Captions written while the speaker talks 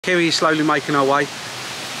Kerry is slowly making her way.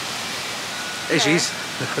 There she is.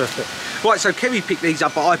 Right, so Kerry picked these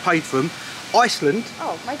up, but I paid for them. Iceland.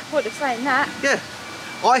 Oh, make a point of saying that. Yeah.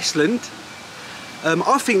 Iceland.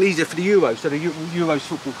 I think these are for the Euros, so the Euros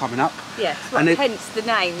football coming up. Yes, well, hence the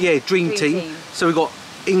name. Yeah, Dream Team. So we've got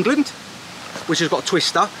England, which has got a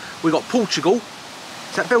twister. We've got Portugal.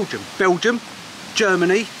 Is that Belgium? Belgium,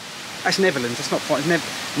 Germany. That's Netherlands, that's not quite.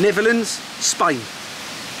 Netherlands, Spain.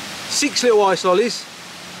 6 little ice lollies,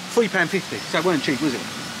 £3.50. So it weren't cheap, was it?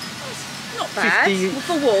 Not bad. 50,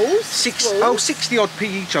 for walls. Oh, 60 odd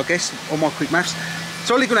p each, I guess, on my quick maths.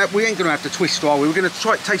 So we ain't going to have the twister, are we? We're going to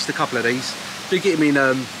try taste a couple of these. Do get them in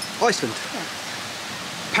Iceland. Yeah.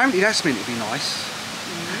 Apparently that's meant to be nice.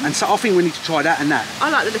 And so I think we need to try that and that. I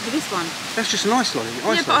like the look of this one. That's just a nice lolly.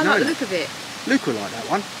 Yeah, but I like the look of it. Luke will like that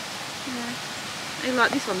one. Yeah. You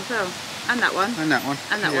like this one as well. And that one. And that one.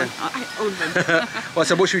 And that one. All of them. Right,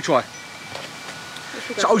 so what should we try?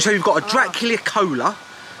 So you've got a Dracula Cola.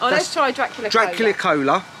 Oh, let's try Dracula Cola. Dracula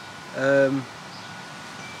Cola.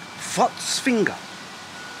 Fott's Finger.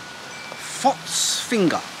 Fott's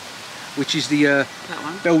Finger, which is the that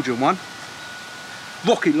one. Belgian one.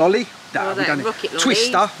 Rocket Lolly. That, we've done it. Rocket Lolly.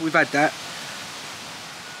 Twister, we've had that.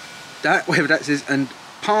 That, whatever that says, and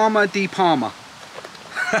Parma di Parma.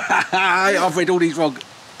 I've read all these wrong,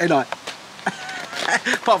 ain't I?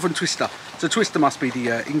 Apart from Twister. So Twister must be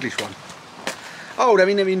the English one. Oh, they're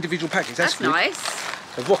in their individual packets. That's good. Nice.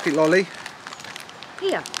 So Rocket Lolly.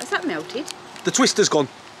 Here, is that melted? The Twister's gone.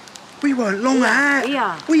 We weren't long at.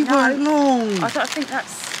 Yeah. We weren't long. I think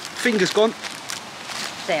that's... Finger's gone.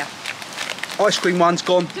 There. Ice cream one's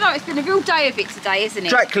gone. Do you know, it's been a real day of it today, isn't it?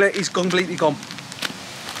 Dracula is completely gone.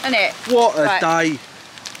 Isn't it? What a day.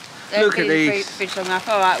 Look at these. Fridge long enough.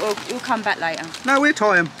 All right, we'll come back later. No, we'll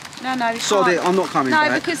tie them. No, Sod it, I'm not coming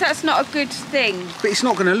back. No, because that's not a good thing. But it's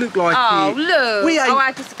not going to look like it. Look.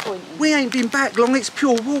 How disappointing. We ain't been back long, it's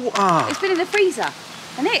pure water. It's been in the freezer,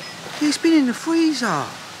 hasn't it? It's been in the freezer.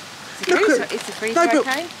 Is the freezer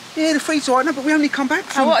okay? Yeah, the freezer's alright, no, but we only come back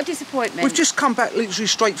from... Oh, what a disappointment. We've just come back literally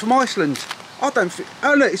straight from Iceland. I don't think...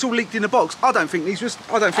 Oh, look, it's all leaked in the box. I don't think these were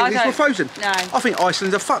frozen. No. I think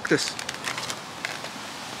Iceland have fucked us.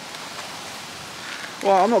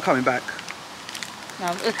 Well, I'm not coming back.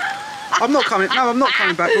 No. I'm not coming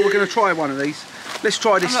back, but we're going to try one of these. Let's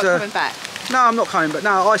try this. I'm not coming back. No, I'm not coming back.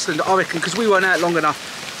 No, Iceland, I reckon, because we weren't out long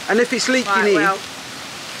enough. And if it's leaking in, well,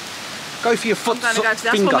 go for your foot. That's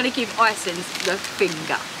what I'm going to give Iceland the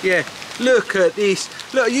finger. Yeah. Look at this.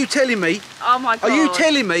 Look, are you telling me? Oh my God. Are you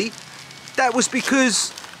telling me that was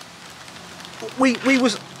because we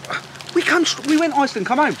went Iceland,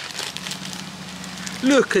 come home.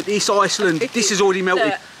 Look at this Iceland. This is already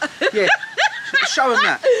melted. Yeah. Show them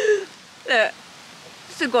that. Look.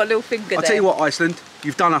 Still got a little finger there. I'll tell you what, Iceland,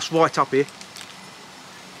 you've done us right up here.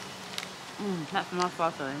 That's a nice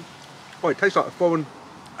ice. Oh, it tastes like a foreign...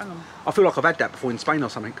 Hang on. I feel like I've had that before in Spain or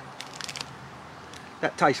something.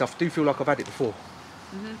 That taste, I do feel like I've had it before.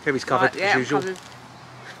 Kerry's covered, as usual. Covered.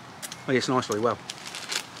 Oh yes, nicely, well.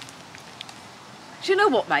 Do you know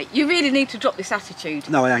what, mate? You really need to drop this attitude.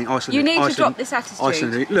 No, I ain't. Iceland. You need to drop this attitude.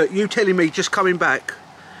 Iceland. Look, you telling me just coming back,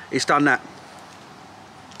 it's done that.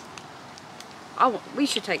 We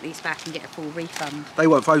should take these back and get a full refund. They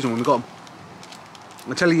weren't frozen when we got them.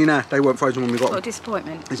 I'm telling you now, they weren't frozen when we got them. What a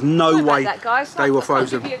disappointment. There's no way that, guys. they were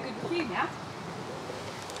frozen. I'll give you a good review now.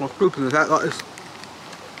 I was grouping that like this.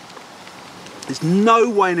 There's no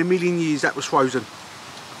way in a million years that was frozen.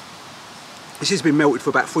 This has been melted for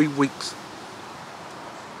about 3 weeks.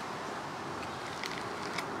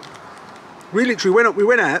 We literally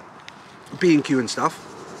went out, B&Q and stuff.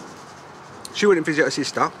 She went and visited her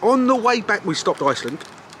sister. On the way back, we stopped Iceland,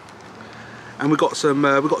 and we got some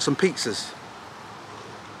pizzas.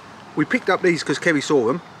 We picked up these because Kerry saw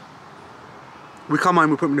them. We come home,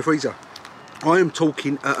 we put them in the freezer. I am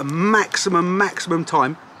talking at a maximum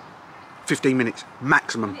time, 15 minutes,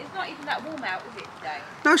 maximum. And it's not even that warm out, is it, today?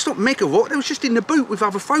 No, it's not mega hot. It was just in the boot with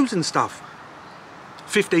other frozen stuff.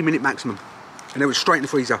 15-minute maximum, and it was straight in the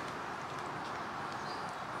freezer.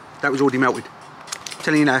 That was already melted. I'm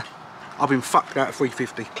telling you now, I've been fucked out of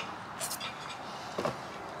 350.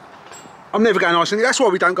 I'm never going to Iceland. That's why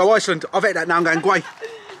we don't go Iceland. I've had that now. I'm going grey.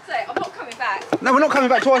 So I'm not coming back. No, we're not coming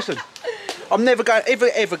back to Iceland. I'm never going,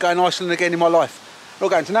 ever going to Iceland again in my life.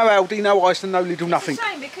 Not going to no Aldi, no Iceland, no Lidl, nothing. It's a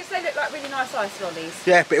shame because they look like really nice ice lollies.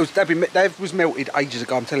 Yeah, but that was melted ages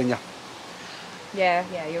ago. I'm telling you. Yeah,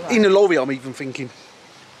 you're right. In the lorry, I'm even thinking.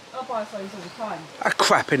 I buy ice lollies all the time. That's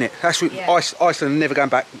crap, innit? That's what, Iceland. Never going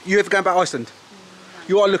back. You ever going back to Iceland? No.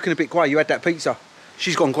 You are looking a bit grey. You had that pizza.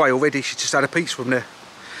 She's gone grey already. She just had a pizza from there.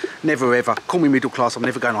 Never ever. Call me middle class. I'm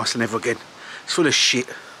never going to Iceland ever again. It's full of shit.